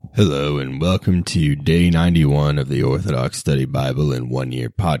Hello and welcome to Day 91 of the Orthodox Study Bible in 1 Year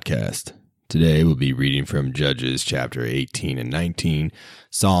podcast. Today we'll be reading from Judges chapter 18 and 19,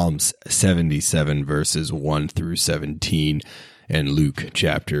 Psalms 77 verses 1 through 17, and Luke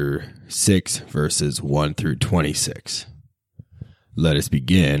chapter 6 verses 1 through 26. Let us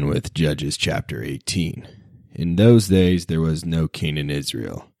begin with Judges chapter 18. In those days there was no king in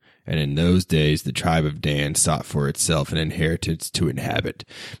Israel. And in those days the tribe of Dan sought for itself an inheritance to inhabit,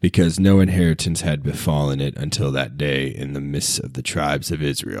 because no inheritance had befallen it until that day in the midst of the tribes of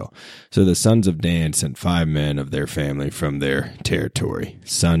Israel. So the sons of Dan sent 5 men of their family from their territory,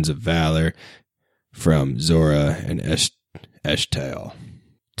 sons of valor from Zorah and Eshtaol,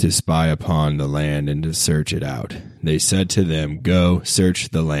 to spy upon the land and to search it out. They said to them, "Go, search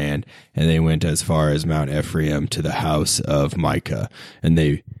the land." And they went as far as Mount Ephraim to the house of Micah, and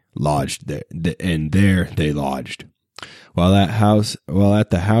they lodged there, and there they lodged. While at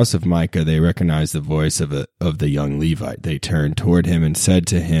the house of Micah, they recognized the voice of the young Levite. They turned toward him and said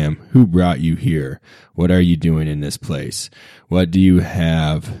to him, "Who brought you here? What are you doing in this place? What do you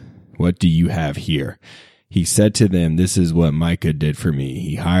have here?" He said to them, "This is what Micah did for me.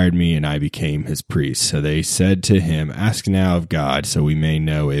 He hired me, and I became his priest." So they said to him, "Ask now of God, so we may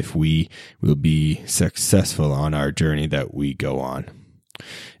know if we will be successful on our journey that we go on."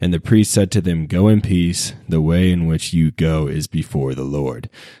 And the priest said to them, "Go in peace. The way in which you go is before the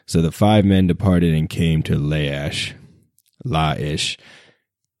Lord." So the 5 men departed and came to Laish.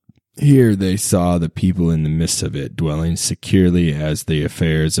 Here they saw the people in the midst of it, dwelling securely, as the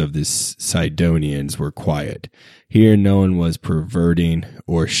affairs of the Sidonians were quiet. Here no one was perverting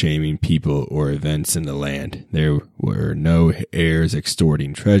or shaming people or events in the land. There were no heirs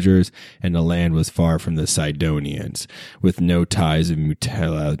extorting treasures, and the land was far from the Sidonians, with no ties of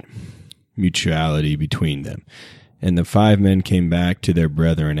mutuality between them. And the 5 men came back to their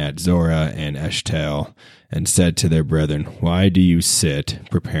brethren at Zorah and Eshtaol, and said to their brethren, "Why do you sit,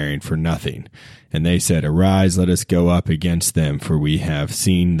 preparing for nothing?" And they said, "Arise, let us go up against them, for we have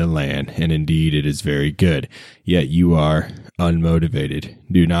seen the land, and indeed it is very good. Yet you are unmotivated.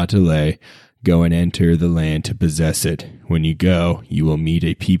 Do not delay. Go and enter the land to possess it. When you go, you will meet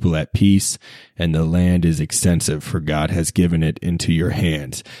a people at peace, and the land is extensive, for God has given it into your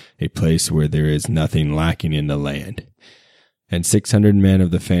hands, a place where there is nothing lacking in the land." And 600 men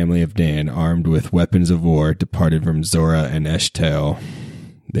of the family of Dan, armed with weapons of war, departed from Zorah and Eshtaol.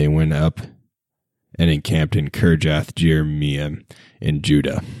 They went up and encamped in Kirjath-jearim in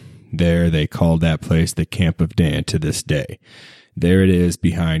Judah. There they called that place the camp of Dan to this day. There it is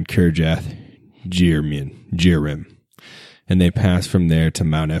behind Kirjath-jearim. And they passed from there to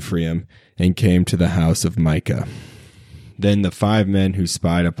Mount Ephraim and came to the house of Micah. Then the 5 men who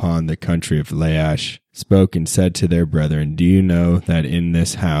spied upon the country of Laish spoke and said to their brethren, "Do you know that in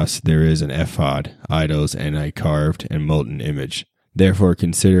this house there is an ephod, idols, and a carved and molten image? Therefore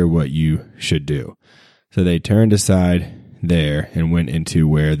consider what you should do." So they turned aside there and went into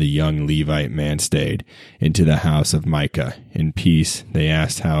where the young Levite man stayed, into the house of Micah. In peace they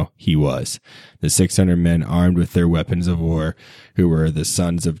asked how he was. The 600 men, armed with their weapons of war, who were the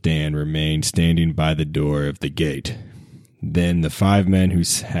sons of Dan, remained standing by the door of the gate. Then the 5 men who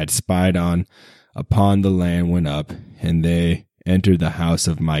had spied upon the land went up, and they entered the house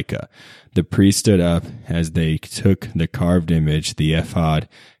of Micah. The priest stood up as they took the carved image, the ephod,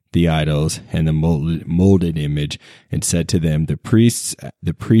 the idols, and the molded image, and said to them, The priest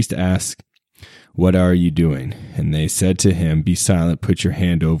asked, "What are you doing?" And they said to him, "Be silent, put your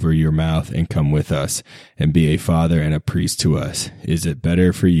hand over your mouth, and come with us, and be a father and a priest to us. Is it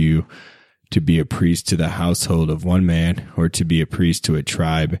better for you to be a priest to the household of one man, or to be a priest to a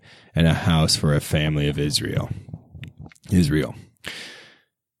tribe and a house for a family of Israel?"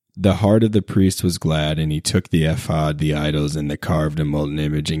 The heart of the priest was glad, and he took the ephod, the idols, and the carved and molten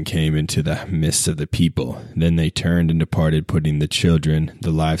image, and came into the midst of the people. Then they turned and departed, putting the children,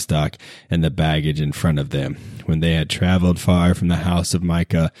 the livestock, and the baggage in front of them. When they had traveled far from the house of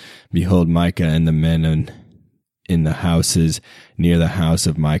Micah, behold, Micah and the men in the houses near the house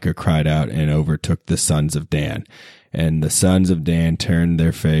of Micah cried out and overtook the sons of Dan. And the sons of Dan turned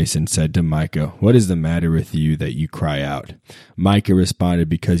their face and said to Micah, "What is the matter with you that you cry out?" Micah responded,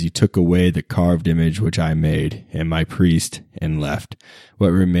 "Because you took away the carved image which I made, and my priest, and left.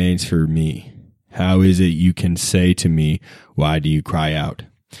 What remains for me? How is it you can say to me, why do you cry out?"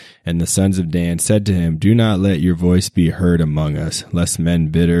 And the sons of Dan said to him, "Do not let your voice be heard among us, lest men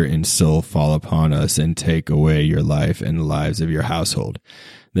bitter in soul fall upon us and take away your life and the lives of your household."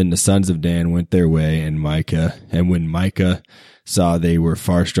 Then the sons of Dan went their way, and when Micah saw they were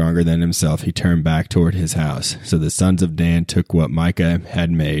far stronger than himself, he turned back toward his house. So the sons of Dan took what Micah had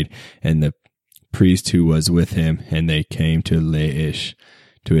made, and the priest who was with him, and they came to Laish,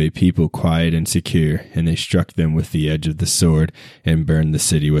 to a people quiet and secure, and they struck them with the edge of the sword, and burned the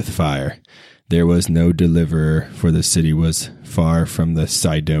city with fire. There was no deliverer, for the city was far from the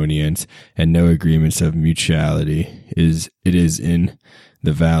Sidonians, and no agreements of mutuality. It is in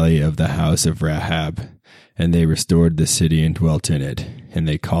the valley of the house of Rahab. And they restored the city and dwelt in it. And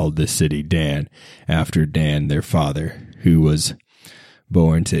they called the city Dan, after Dan their father, who was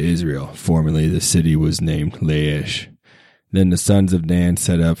born to Israel. Formerly the city was named Laish. Then the sons of Dan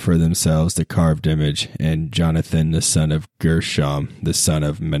set up for themselves the carved image, and Jonathan the son of Gershom, the son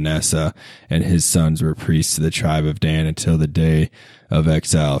of Manasseh, and his sons were priests to the tribe of Dan until the day of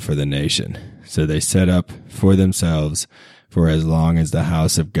exile for the nation. So they set up for themselves, for as long as the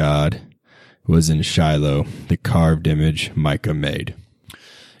house of God was in Shiloh, the carved image Micah made.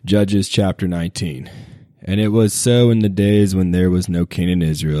 Judges chapter 19. And it was so in the days when there was no king in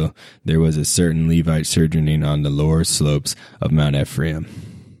Israel, there was a certain Levite sojourning on the lower slopes of Mount Ephraim.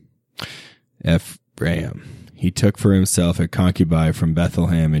 He took for himself a concubine from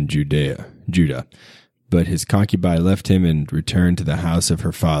Bethlehem in Judah. But his concubine left him and returned to the house of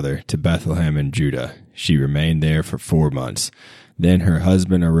her father, to Bethlehem in Judah. She remained there for 4 months. Then her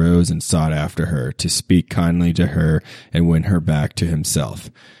husband arose and sought after her, to speak kindly to her and win her back to himself.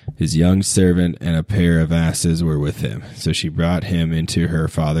 His young servant and a pair of asses were with him. So she brought him into her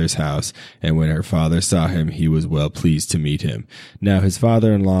father's house, and when her father saw him, he was well pleased to meet him. Now his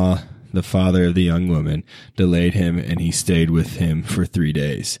father-in-law, the father of the young woman, delayed him, and he stayed with him for 3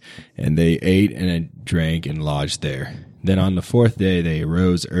 days. And they ate and drank and lodged there. Then on the 4th day they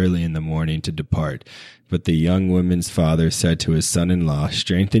arose early in the morning to depart. But the young woman's father said to his son-in-law,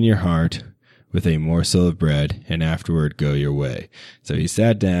 "Strengthen your heart with a morsel of bread, and afterward go your way." So he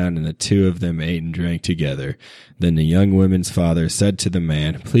sat down, and the two of them ate and drank together. Then the young woman's father said to the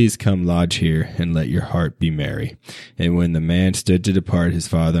man, "Please come lodge here, and let your heart be merry." And when the man stood to depart, his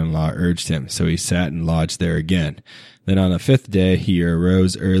father-in-law urged him, so he sat and lodged there again. Then on the 5th day he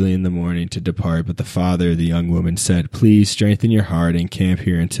arose early in the morning to depart, but the father of the young woman said, "Please strengthen your heart and camp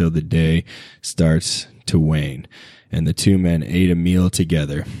here until the day starts to wane." And the two men ate a meal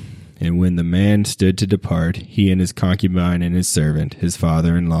together. And when the man stood to depart, he and his concubine and his servant, his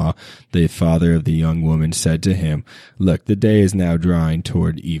father-in-law, the father of the young woman, said to him, "Look, the day is now drawing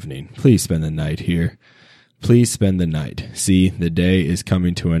toward evening. Please spend the night here. Please spend the night. See, the day is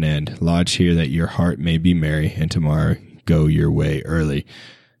coming to an end. Lodge here that your heart may be merry, and tomorrow go your way early,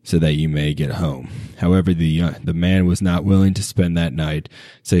 so that you may get home." However, the man was not willing to spend that night,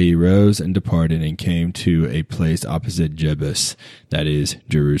 so he rose and departed and came to a place opposite Jebus, that is,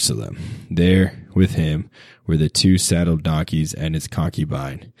 Jerusalem. There with him were the 2 saddled donkeys and his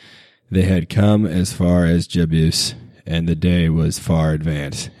concubine. They had come as far as Jebus, and the day was far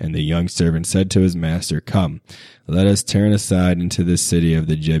advanced. And the young servant said to his master, "Come, let us turn aside into the city of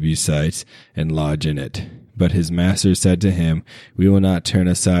the Jebusites and lodge in it." But his master said to him, "We will not turn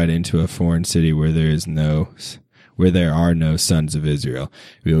aside into a foreign city where there are no sons of Israel.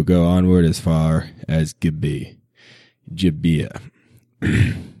 We will go onward as far as Gibeah."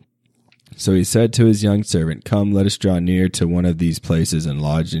 So he said to his young servant, "Come, let us draw near to one of these places and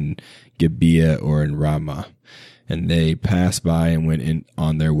lodge in Gibeah or in Ramah." And they passed by and went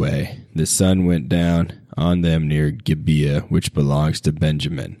on their way. The sun went down on them near Gibeah, which belongs to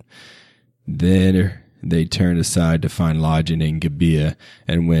Benjamin. Then they turned aside to find lodging in Gibeah,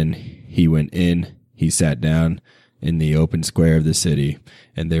 and when he went in, he sat down in the open square of the city,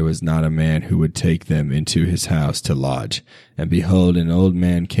 and there was not a man who would take them into his house to lodge. And behold, an old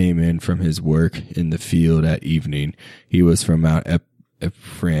man came in from his work in the field at evening. He was from Mount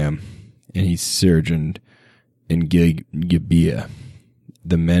Ephraim, and he sojourned in Gibeah.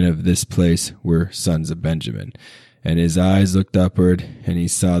 The men of this place were sons of Benjamin. And his eyes looked upward, and he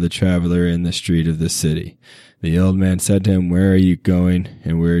saw the traveler in the street of the city. The old man said to him, "Where are you going,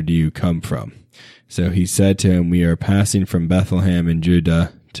 and where do you come from?" So he said to him, "We are passing from Bethlehem in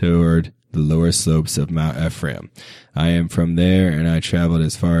Judah toward the lower slopes of Mount Ephraim. I am from there, and I traveled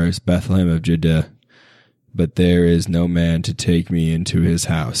as far as Bethlehem of Judah, but there is no man to take me into his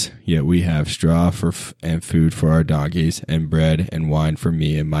house. Yet we have straw and food for our donkeys, and bread and wine for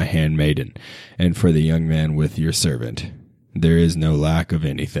me and my handmaiden, and for the young man with your servant. There is no lack of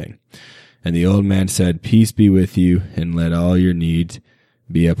anything." And the old man said, "Peace be with you, and let all your needs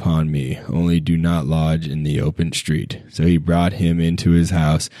be upon me. Only do not lodge in the open street." So he brought him into his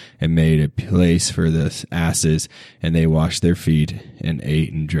house and made a place for the asses, and they washed their feet and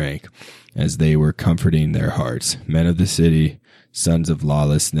ate and drank, as they were comforting their hearts. Men of the city sons of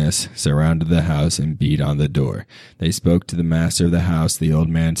lawlessness, surrounded the house and beat on the door. They spoke to the master of the house, the old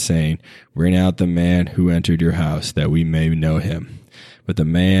man, saying, Bring out the man who entered your house, that we may know him. But the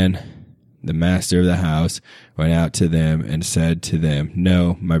master of the house, went out to them and said to them,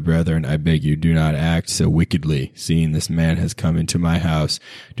 No, my brethren, I beg you, do not act so wickedly. Seeing this man has come into my house,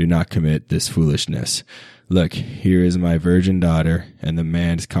 do not commit this foolishness. Look, here is my virgin daughter and the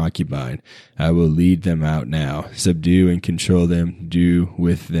man's concubine. I will lead them out now. Subdue and control them. Do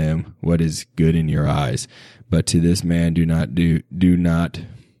with them what is good in your eyes. But to this man do not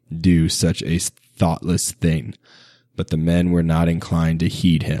do such a thoughtless thing. But the men were not inclined to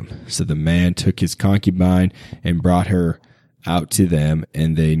heed him. So the man took his concubine and brought her out to them,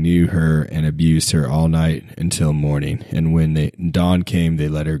 and they knew her and abused her all night until morning. And when dawn came, they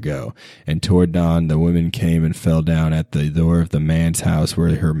let her go. And toward dawn, the women came and fell down at the door of the man's house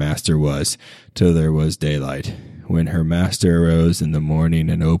where her master was, till there was daylight. When her master arose in the morning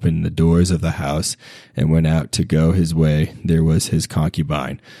and opened the doors of the house and went out to go his way, there was his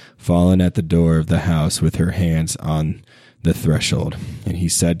concubine, fallen at the door of the house with her hands on the threshold. And he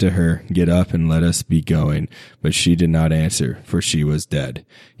said to her, Get up and let us be going. But she did not answer, for she was dead.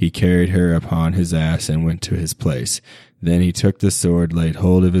 He carried her upon his ass and went to his place. Then he took the sword, laid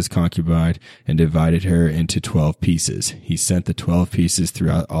hold of his concubine, and divided her into 12 pieces. He sent the 12 pieces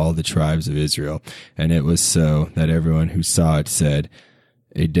throughout all the tribes of Israel. And it was so that everyone who saw it said,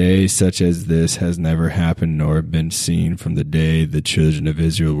 A day such as this has never happened nor been seen from the day the children of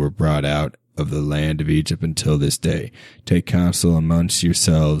Israel were brought out of the land of Egypt until this day. Take counsel amongst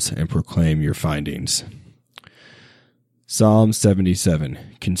yourselves and proclaim your findings. Psalm 77.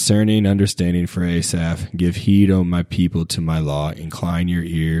 Concerning understanding for Asaph, give heed, O my people, to my law. Incline your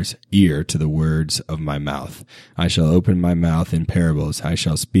ear to the words of my mouth. I shall open my mouth in parables. I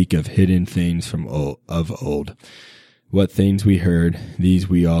shall speak of hidden things of old. What things we heard, these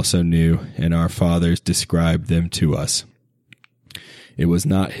we also knew, and our fathers described them to us. It was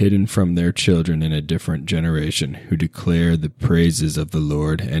not hidden from their children in a different generation, who declare the praises of the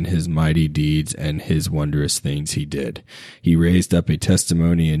Lord and his mighty deeds and his wondrous things he did. He raised up a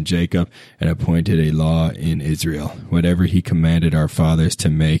testimony in Jacob and appointed a law in Israel, whatever he commanded our fathers, to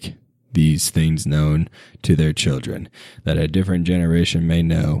make these things known to their children, that a different generation may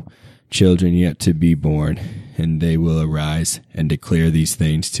know, children yet to be born, and they will arise and declare these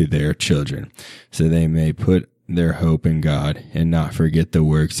things to their children, so they may put their hope in God and not forget the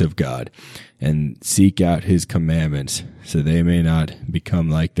works of God, and seek out his commandments, so they may not become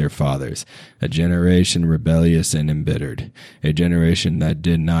like their fathers, a generation rebellious and embittered, a generation that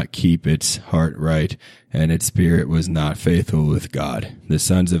did not keep its heart right, and its spirit was not faithful with God. The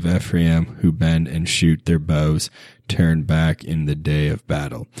sons of Ephraim, who bend and shoot their bows, turn back in the day of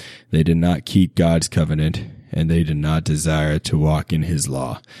battle. They did not keep God's covenant, and they did not desire to walk in his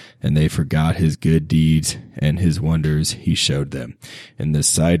law, and they forgot his good deeds and his wonders he showed them. In the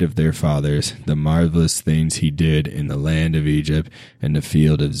sight of their fathers, the marvelous things he did in the land of Egypt and the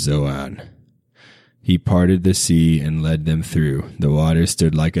field of Zoan. He parted the sea and led them through. The water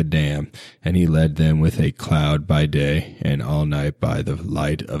stood like a dam, and he led them with a cloud by day and all night by the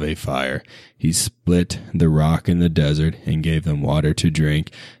light of a fire. He split the rock in the desert and gave them water to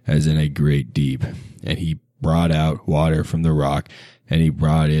drink as in a great deep. And he brought out water from the rock, and he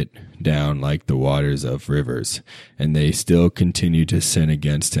brought it down like the waters of rivers. And they still continued to sin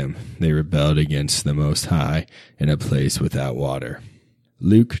against him. They rebelled against the Most High in a place without water.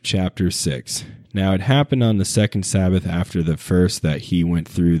 Luke chapter 6. Now it happened on the second Sabbath after the first that he went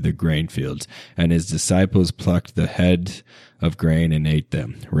through the grain fields, and his disciples plucked the heads of grain and ate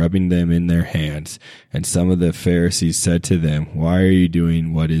them, rubbing them in their hands. And some of the Pharisees said to them, Why are you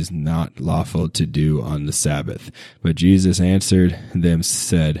doing what is not lawful to do on the Sabbath? But Jesus answering them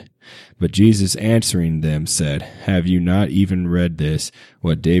said, Have you not even read this,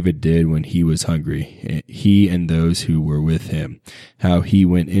 what David did when he was hungry, he and those who were with him, how he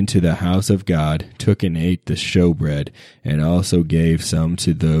went into the house of God, took and ate the showbread, and also gave some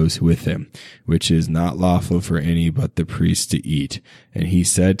to those with him, which is not lawful for any but the priests to eat. And he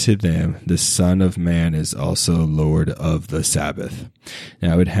said to them, The Son of Man is also Lord of the Sabbath.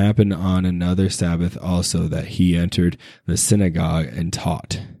 Now it happened on another Sabbath also that he entered the synagogue and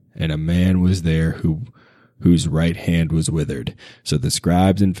taught. And a man was there whose right hand was withered. So the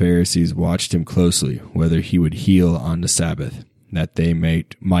scribes and Pharisees watched him closely, whether he would heal on the Sabbath. that they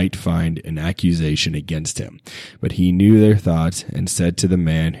might find an accusation against him. But he knew their thoughts, and said to the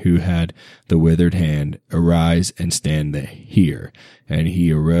man who had the withered hand, Arise and stand here. And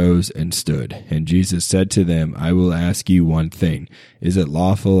he arose and stood. And Jesus said to them, I will ask you one thing. Is it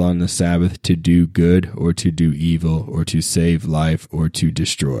lawful on the Sabbath to do good, or to do evil, or to save life, or to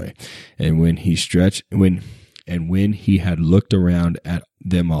destroy? And when he had looked around at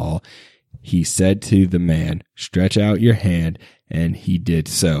them all, he said to the man, Stretch out your hand. And he did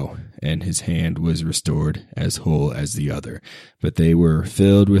so, and his hand was restored as whole as the other. But they were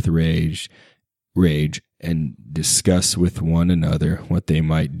filled with rage, and discussed with one another what they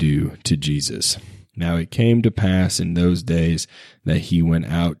might do to Jesus. Now it came to pass in those days that he went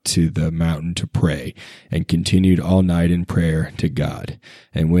out to the mountain to pray, and continued all night in prayer to God.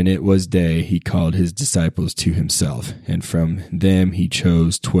 And when it was day, he called his disciples to himself, and from them he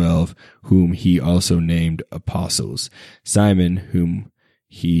chose 12, whom he also named apostles: Simon, whom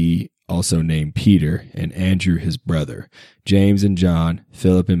he also named Peter, and Andrew his brother, James and John,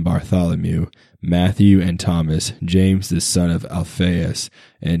 Philip and Bartholomew, Matthew and Thomas, James the son of Alphaeus,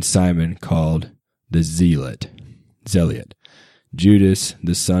 and Simon called the Zealot, Judas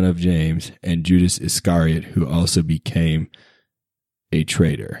the son of James, and Judas Iscariot, who also became a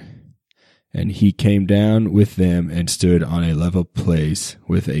traitor. And he came down with them and stood on a level place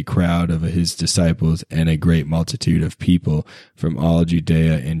with a crowd of his disciples and a great multitude of people from all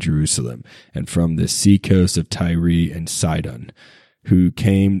Judea and Jerusalem, and from the seacoast of Tyre and Sidon, who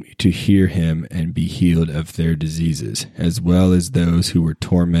came to hear him and be healed of their diseases, as well as those who were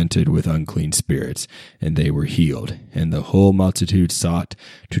tormented with unclean spirits, and they were healed. And the whole multitude sought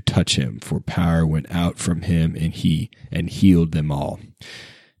to touch him, for power went out from him, and healed them all.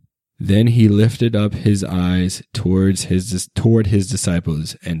 Then he lifted up his eyes toward his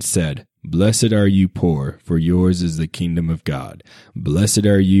disciples and said, Blessed are you poor, for yours is the kingdom of God. Blessed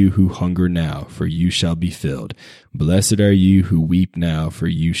are you who hunger now, for you shall be filled. Blessed are you who weep now, for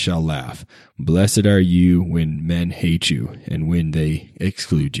you shall laugh. Blessed are you when men hate you, and when they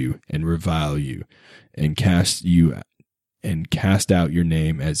exclude you, and revile you, and cast out your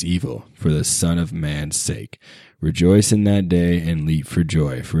name as evil, for the Son of Man's sake. Rejoice in that day and leap for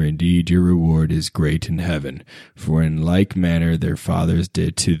joy, for indeed your reward is great in heaven. For in like manner their fathers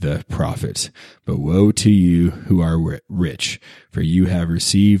did to the prophets. But woe to you who are rich, for you have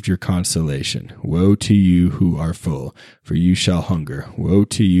received your consolation. Woe to you who are full, for you shall hunger. Woe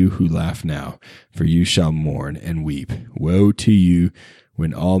to you who laugh now, for you shall mourn and weep. Woe to you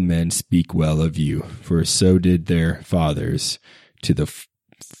when all men speak well of you, for so did their fathers to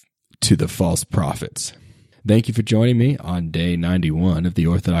the false prophets. Thank you for joining me on day 91 of the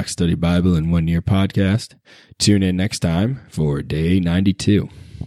Orthodox Study Bible in 1 Year podcast. Tune in next time for day 92.